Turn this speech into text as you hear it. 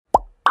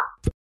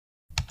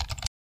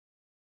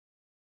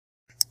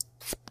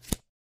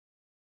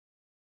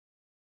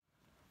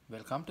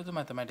Welcome to the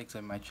mathematics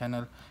on my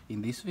channel.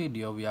 In this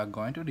video we are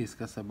going to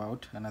discuss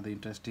about another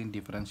interesting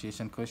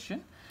differentiation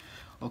question.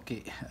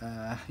 Okay,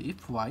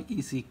 if y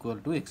is equal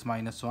to x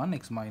minus 1,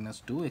 x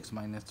minus 2, x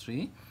minus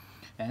 3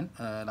 and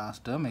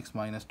last term x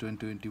minus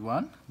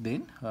 2021,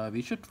 then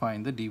we should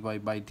find the dy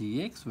by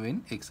dx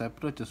when x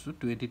approaches to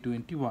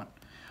 2021.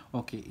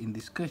 Okay, in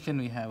this question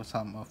we have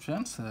some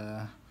options.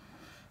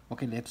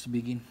 Okay, let's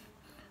begin.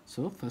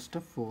 So first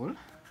of all,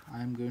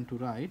 I am going to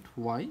write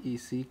y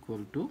is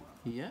equal to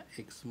here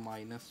x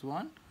minus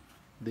 1,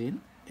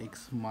 then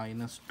x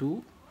minus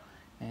 2,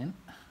 and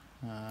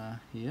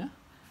here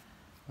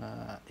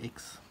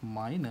x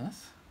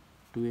minus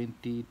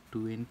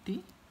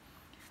 2020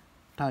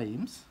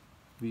 times,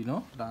 we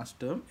know last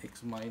term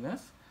x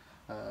minus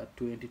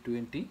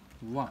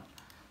 2021.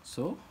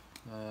 So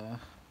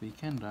we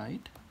can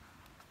write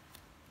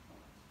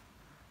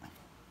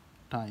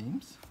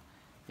times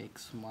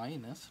x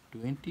minus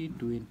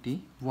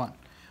 2021.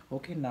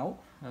 Okay, now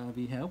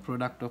we have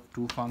product of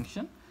two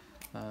function,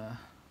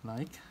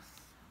 like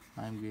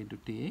I am going to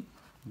take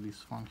this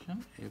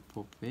function f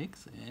of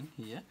x and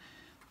here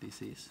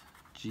this is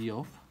g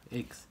of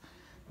x.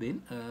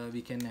 Then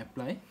we can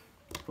apply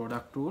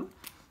product rule,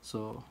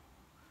 so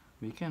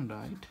we can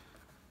write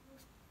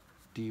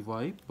dy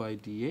by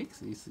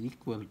dx is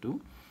equal to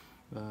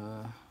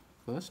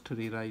first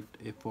rewrite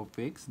f of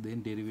x,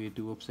 then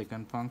derivative of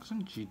second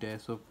function g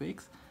dash of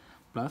x,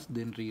 plus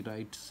then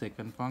rewrite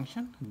second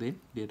function, then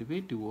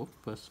derivative of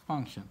first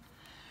function.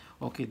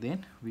 Okay,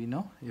 then we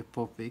know f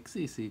of x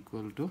is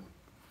equal to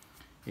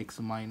x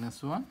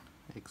minus 1,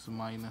 x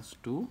minus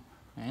 2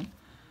 and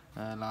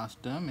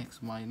last term x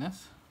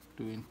minus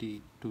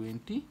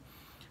 2020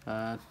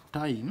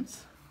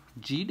 times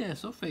g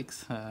dash of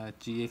x,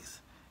 gx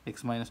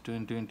x minus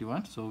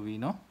 2021. So we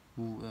know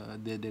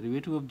the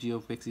derivative of g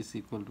of x is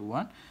equal to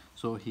 1,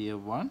 so here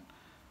 1,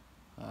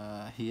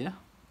 here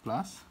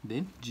plus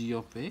then g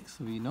of x,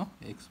 we know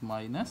x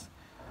minus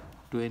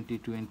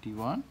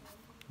 2021,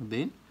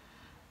 then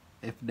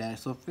f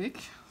dash of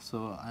x.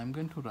 So I'm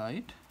going to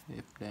write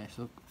f dash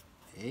of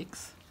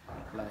x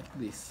like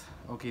this.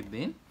 Okay,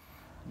 then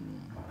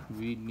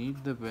we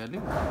need the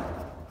value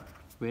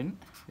when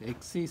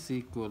x is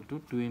equal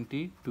to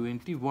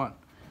 2021.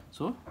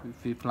 So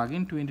if we plug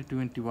in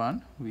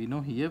 2021, we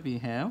know here we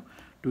have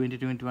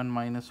 2021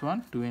 minus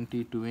 1,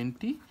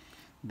 2020,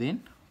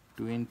 then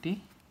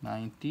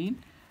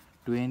 2019,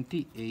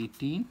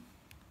 2018,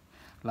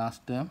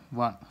 last term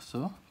 1,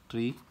 so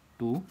 3,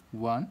 2,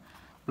 1,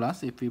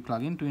 plus if we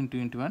plug in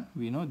 2021,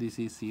 we know this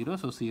is 0,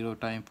 so 0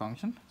 time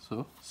function,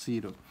 so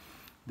 0.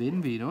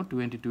 Then we know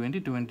 2020,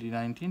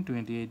 2019,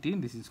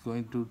 2018, this is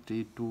going to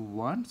 3, 2,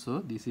 1, so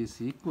this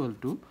is equal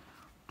to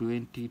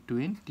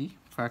 2020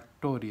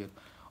 factorial.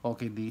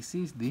 Okay, this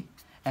is the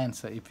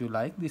answer. If you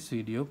like this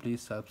video,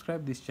 please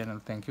subscribe this channel.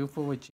 Thank you for watching.